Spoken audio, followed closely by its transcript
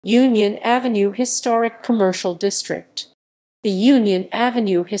Union Avenue Historic Commercial District. The Union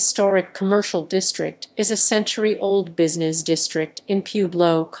Avenue Historic Commercial District is a century-old business district in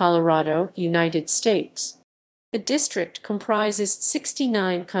Pueblo, Colorado, United States. The district comprises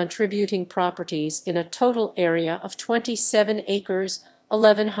 69 contributing properties in a total area of 27 acres,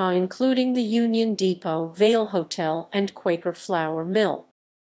 11 ha, including the Union Depot, Vail Hotel, and Quaker Flour Mill.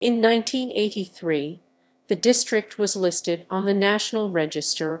 In 1983, the district was listed on the National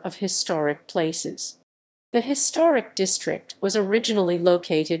Register of Historic Places. The historic district was originally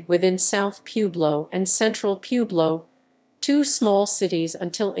located within South Pueblo and Central Pueblo, two small cities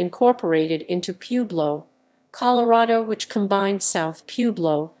until incorporated into Pueblo, Colorado, which combined South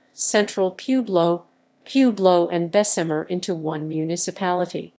Pueblo, Central Pueblo, Pueblo and Bessemer into one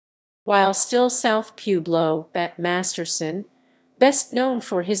municipality. While still South Pueblo, Masterson, best known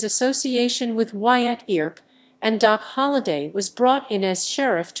for his association with Wyatt, Earp, and Doc Holliday, was brought in as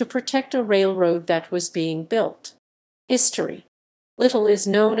sheriff to protect a railroad that was being built. History. Little is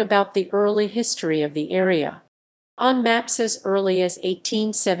known about the early history of the area. On maps as early as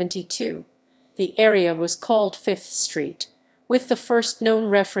 1872, the area was called 5th Street, with the first known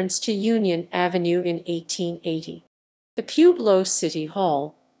reference to Union Avenue in 1880. The Pueblo City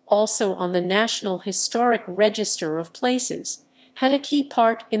Hall, also on the National Historic Register of Places, had a key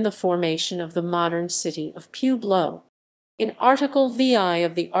part in the formation of the modern city of Pueblo. In Article VI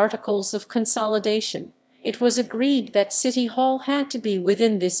of the Articles of Consolidation, it was agreed that City Hall had to be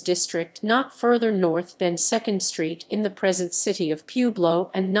within this district not further north than 2nd Street in the present city of Pueblo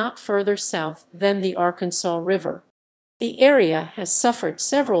and not further south than the Arkansas River. The area has suffered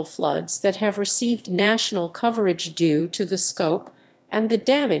several floods that have received national coverage due to the scope and the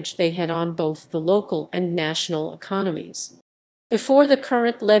damage they had on both the local and national economies. Before the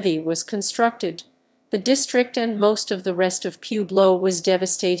current levee was constructed, the district and most of the rest of Pueblo was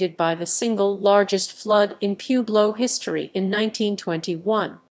devastated by the single largest flood in Pueblo history in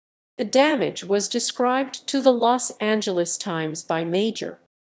 1921. The damage was described to the Los Angeles Times by Major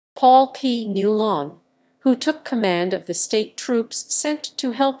Paul P. Newlon, who took command of the state troops sent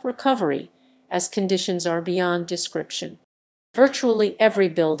to help recovery, as conditions are beyond description. Virtually every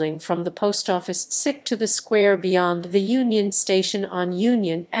building from the post office to the square beyond the Union Station on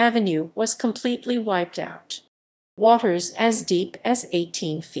Union Avenue was completely wiped out. Waters as deep as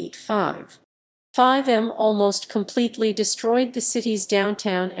 18 feet 5'm almost completely destroyed the city's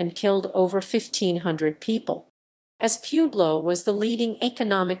downtown and killed over 1,500 people. As Pueblo was the leading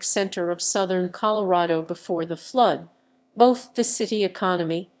economic center of southern Colorado before the flood, both the city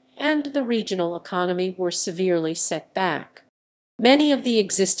economy and the regional economy were severely set back. Many of the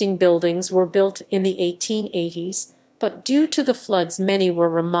existing buildings were built in the 1880s, but due to the floods many were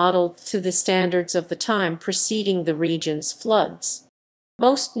remodeled to the standards of the time preceding the region's floods.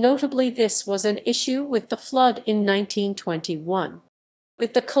 Most notably, this was an issue with the flood in 1921.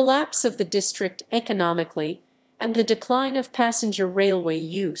 With the collapse of the district economically and the decline of passenger railway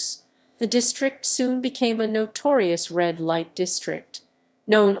use, the district soon became a notorious red light district,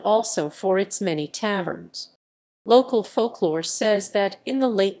 known also for its many taverns. Local folklore says that in the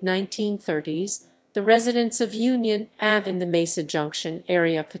late 1930s, the residents of Union Ave in the Mesa Junction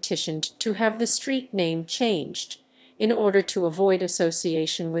area petitioned to have the street name changed in order to avoid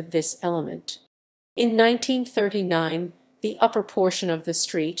association with this element. In 1939, the upper portion of the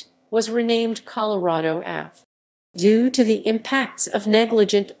street was renamed Colorado Ave. Due to the impacts of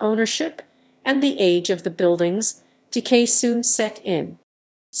negligent ownership and the age of the buildings, decay soon set in.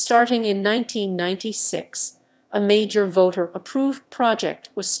 Starting in 1996, a major voter-approved project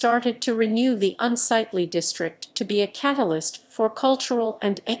was started to renew the unsightly district to be a catalyst for cultural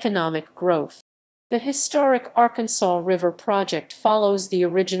and economic growth. The historic Arkansas River project follows the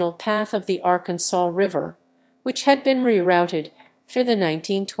original path of the Arkansas River, which had been rerouted after the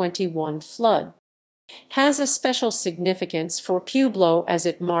 1921 flood. Has a special significance for Pueblo as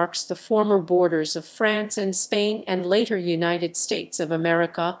it marks the former borders of France and Spain and later United States of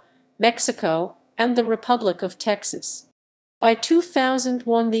America, Mexico, and the Republic of Texas. By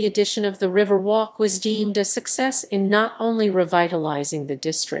 2001, the addition of the River Walk was deemed a success in not only revitalizing the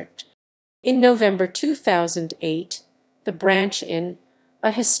district. In November 2008, the Branch Inn,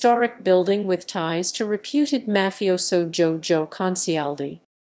 a historic building with ties to reputed mafioso Joe Concialdi,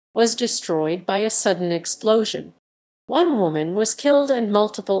 was destroyed by a sudden explosion. One woman was killed and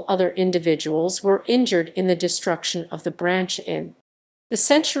multiple other individuals were injured in the destruction of the Branch Inn. The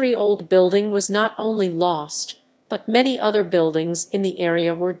century-old building was not only lost, but many other buildings in the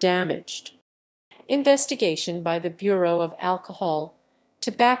area were damaged. Investigation by the Bureau of Alcohol,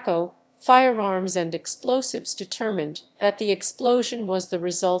 Tobacco, Firearms and explosives determined that the explosion was the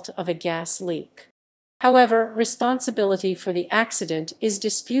result of a gas leak. However, responsibility for the accident is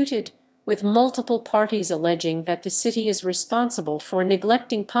disputed, with multiple parties alleging that the city is responsible for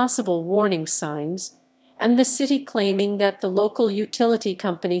neglecting possible warning signs, and the city claiming that the local utility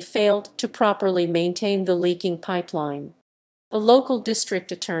company failed to properly maintain the leaking pipeline. The local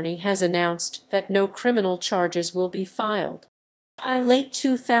district attorney has announced that no criminal charges will be filed. By late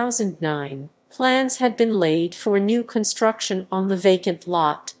 2009, plans had been laid for new construction on the vacant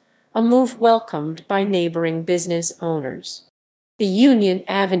lot, a move welcomed by neighboring business owners. The Union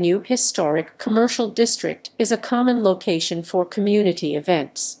Avenue Historic Commercial District is a common location for community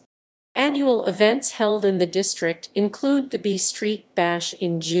events. Annual events held in the district include the B Street Bash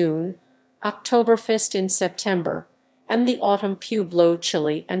in June, Oktoberfest in September, and the Autumn Pueblo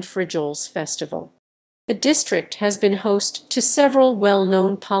Chili and Frijoles Festival. The district has been host to several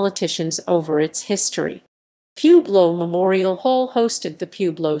well-known politicians over its history. Pueblo Memorial Hall hosted the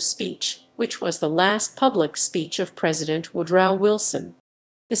Pueblo Speech, which was the last public speech of President Woodrow Wilson.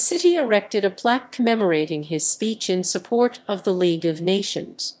 The city erected a plaque commemorating his speech in support of the League of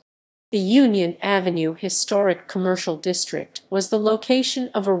Nations. The Union Avenue Historic Commercial District was the location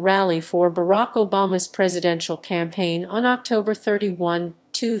of a rally for Barack Obama's presidential campaign on October 31,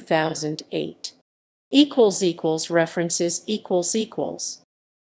 2008. References